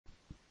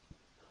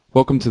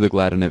Welcome to the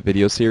Gladinet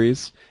video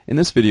series. In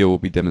this video we'll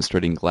be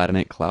demonstrating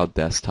Gladinet Cloud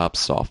Desktop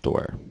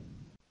software.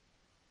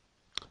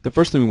 The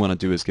first thing we want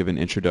to do is give an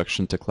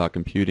introduction to cloud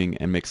computing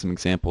and make some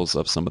examples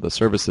of some of the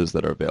services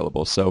that are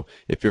available. So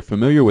if you're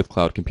familiar with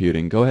cloud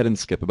computing, go ahead and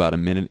skip about a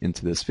minute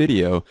into this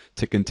video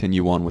to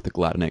continue on with the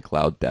Gladinet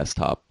Cloud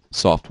Desktop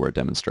software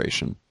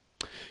demonstration.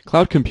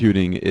 Cloud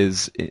computing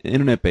is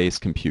internet-based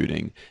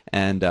computing,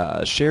 and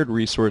shared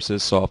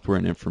resources, software,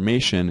 and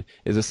information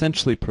is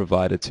essentially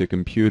provided to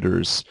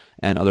computers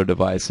and other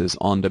devices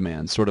on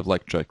demand, sort of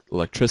like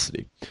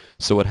electricity.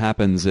 So what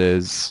happens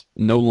is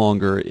no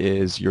longer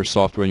is your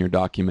software and your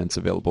documents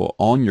available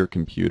on your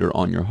computer,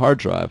 on your hard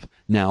drive.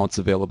 Now it's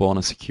available on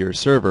a secure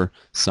server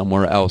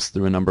somewhere else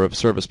through a number of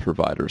service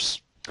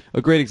providers.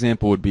 A great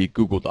example would be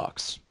Google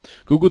Docs.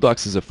 Google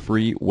Docs is a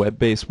free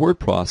web-based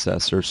word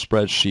processor,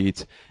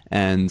 spreadsheet,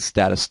 and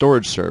data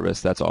storage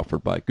service that's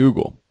offered by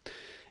Google.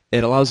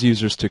 It allows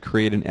users to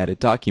create and edit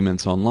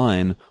documents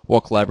online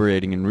while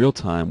collaborating in real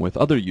time with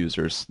other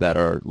users that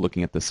are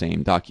looking at the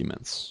same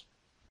documents.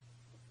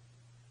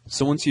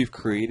 So once you've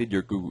created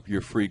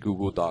your free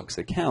Google Docs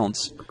account,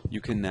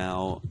 you can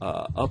now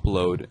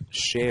upload,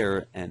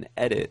 share, and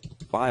edit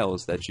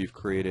files that you've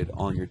created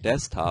on your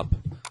desktop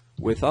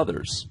with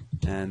others.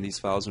 And these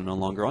files are no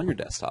longer on your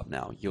desktop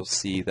now. You'll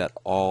see that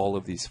all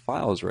of these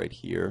files right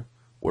here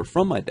were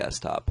from my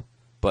desktop,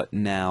 but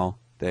now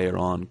they are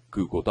on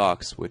Google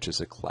Docs, which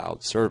is a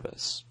cloud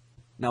service.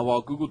 Now,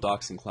 while Google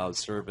Docs and cloud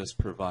service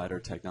provider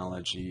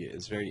technology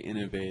is very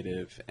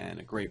innovative and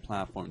a great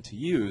platform to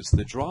use,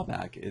 the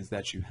drawback is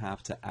that you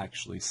have to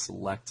actually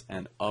select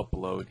and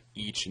upload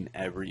each and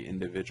every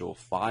individual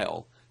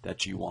file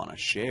that you want to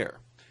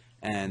share.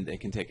 And it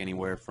can take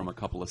anywhere from a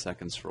couple of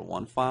seconds for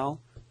one file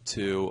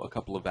to a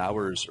couple of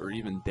hours or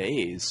even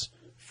days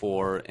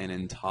for an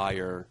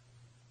entire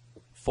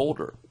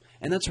folder.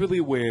 And that's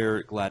really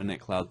where Gladinet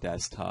Cloud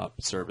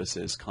Desktop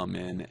services come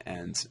in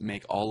and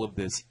make all of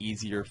this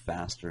easier,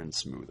 faster, and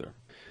smoother.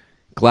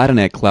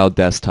 Gladinet Cloud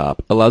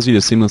Desktop allows you to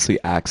seamlessly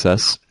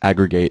access,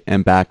 aggregate,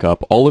 and back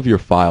up all of your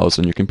files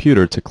on your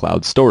computer to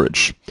cloud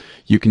storage.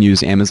 You can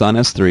use Amazon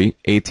S3,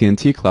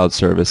 AT&T Cloud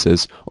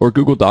Services, or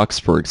Google Docs,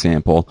 for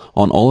example,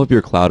 on all of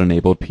your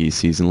cloud-enabled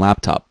PCs and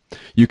laptop.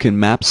 You can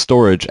map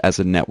storage as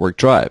a network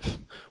drive.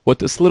 What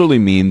this literally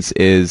means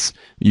is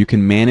you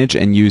can manage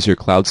and use your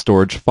cloud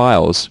storage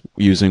files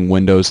using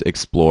Windows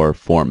Explorer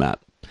format.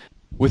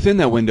 Within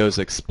that Windows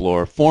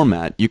Explorer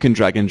format, you can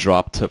drag and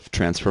drop to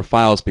transfer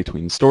files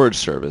between storage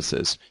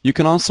services. You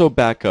can also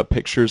back up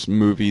pictures,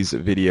 movies,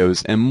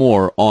 videos, and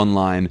more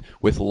online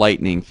with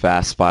lightning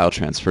fast file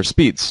transfer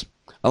speeds.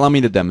 Allow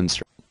me to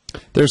demonstrate.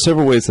 There are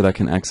several ways that I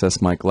can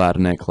access my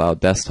Gladinet Cloud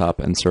Desktop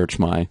and search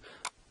my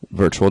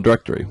virtual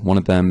directory. One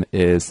of them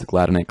is the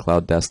Gladinet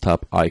Cloud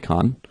Desktop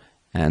icon,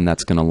 and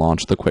that's going to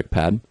launch the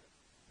QuickPad.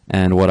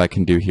 And what I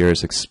can do here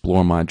is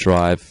explore my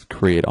drive,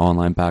 create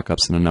online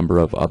backups, and a number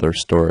of other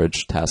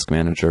storage task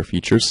manager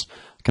features.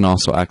 I can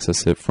also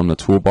access it from the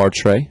toolbar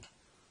tray.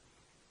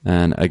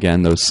 And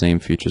again, those same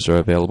features are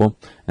available.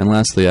 And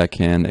lastly, I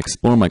can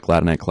explore my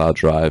Gladinet Cloud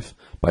Drive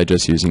by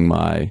just using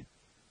my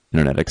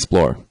Internet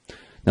Explorer.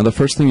 Now, the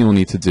first thing you'll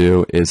need to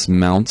do is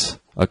mount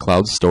a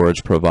cloud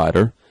storage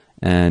provider.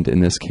 And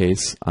in this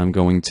case, I'm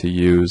going to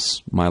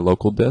use my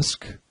local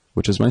disk,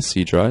 which is my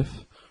C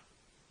drive.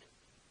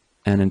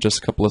 And in just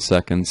a couple of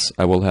seconds,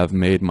 I will have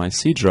made my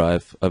C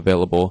drive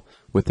available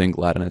within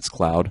Gladinet's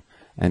Cloud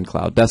and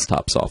Cloud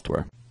Desktop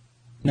software.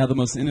 Now, the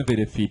most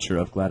innovative feature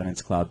of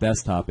Gladinet's Cloud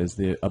Desktop is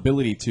the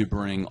ability to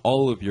bring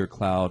all of your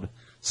cloud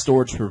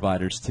storage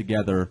providers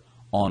together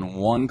on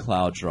one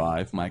cloud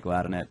drive, my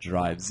Gladinet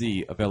Drive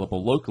Z,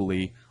 available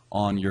locally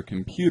on your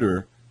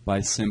computer by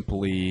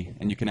simply,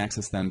 and you can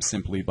access them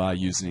simply by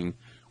using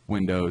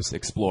Windows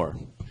Explorer.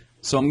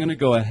 So I'm going to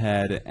go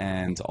ahead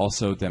and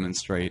also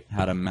demonstrate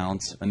how to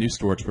mount a new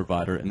storage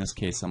provider. In this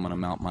case, I'm going to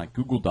mount my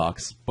Google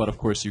Docs, but of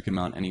course you can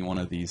mount any one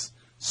of these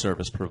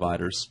service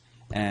providers.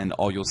 And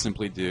all you'll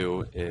simply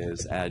do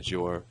is add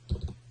your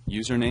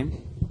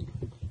username,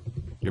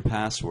 your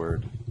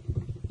password,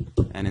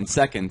 and in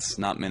seconds,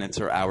 not minutes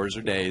or hours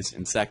or days,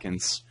 in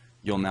seconds,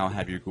 you'll now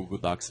have your Google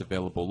Docs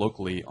available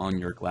locally on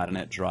your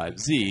Gladinet Drive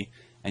Z,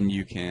 and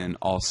you can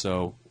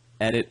also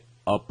edit,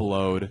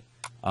 upload,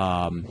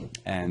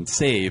 and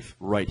save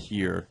right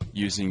here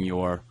using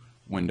your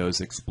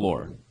Windows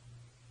Explorer.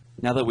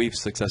 Now that we've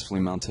successfully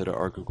mounted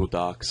our Google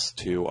Docs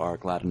to our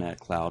Gladinet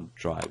Cloud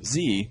Drive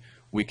Z,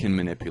 we can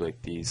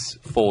manipulate these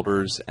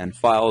folders and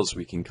files.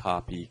 We can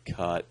copy,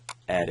 cut,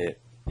 edit,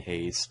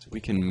 paste.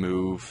 We can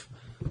move,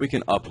 we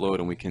can upload,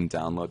 and we can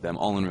download them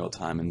all in real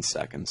time in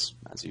seconds,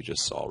 as you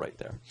just saw right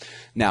there.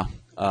 Now,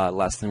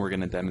 last thing we're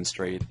going to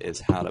demonstrate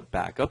is how to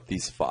back up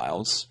these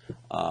files.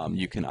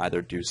 You can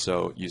either do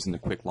so using the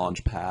Quick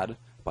Launch Pad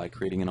by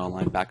creating an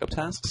online backup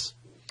tasks,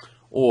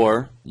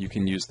 or you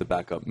can use the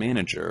Backup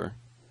Manager.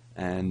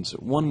 And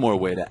one more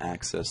way to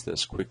access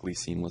this quickly,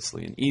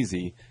 seamlessly, and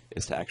easy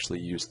is to actually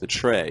use the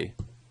tray.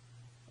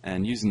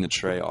 And using the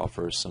tray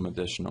offers some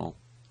additional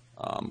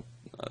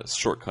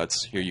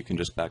shortcuts. Here you can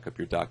just back up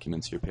your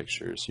documents, your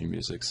pictures, your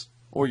musics,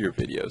 or your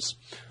videos.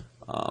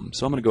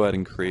 So I'm going to go ahead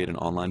and create an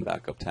online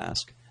backup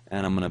task,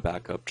 and I'm going to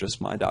back up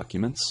just my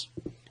documents,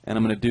 and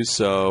I'm going to do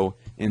so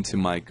into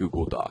my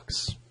Google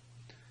Docs.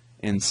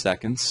 In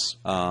seconds,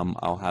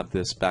 I'll have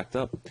this backed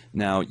up.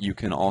 Now you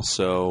can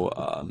also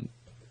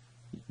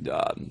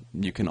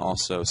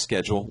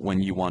schedule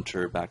when you want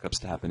your backups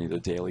to happen, either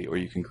daily, or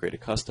you can create a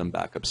custom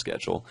backup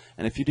schedule.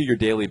 And if you do your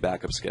daily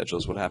backup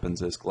schedules, what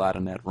happens is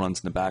Gladinet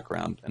runs in the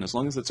background, and as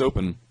long as it's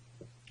open,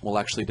 we'll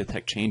actually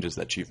detect changes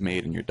that you've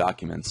made in your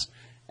documents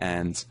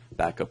and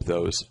back up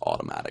those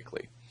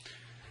automatically.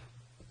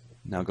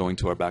 Now going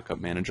to our backup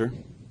manager,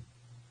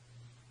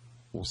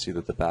 we'll see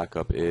that the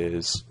backup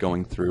is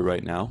going through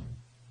right now,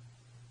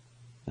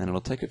 and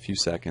it'll take a few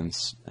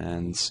seconds,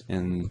 and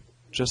in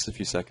just a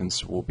few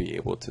seconds we'll be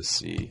able to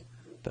see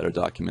that our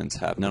documents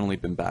have not only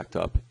been backed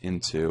up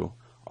into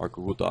our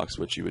Google Docs,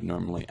 which you would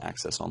normally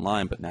access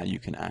online, but now you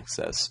can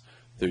access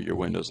through your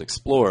Windows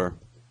Explorer.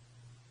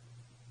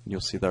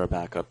 You'll see that our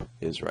backup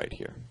is right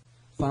here.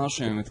 File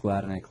sharing with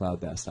Gladinet Cloud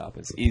Desktop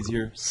is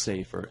easier,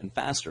 safer, and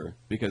faster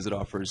because it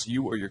offers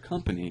you or your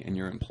company and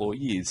your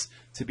employees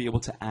to be able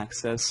to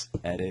access,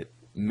 edit,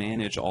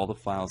 manage all the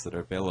files that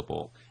are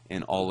available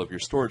in all of your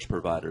storage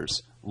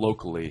providers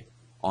locally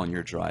on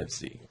your Drive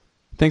Z.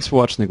 Thanks for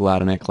watching the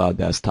Gladinet Cloud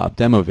Desktop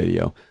demo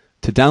video.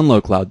 To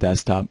download Cloud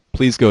Desktop,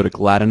 please go to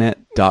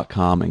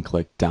gladinet.com and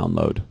click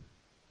Download.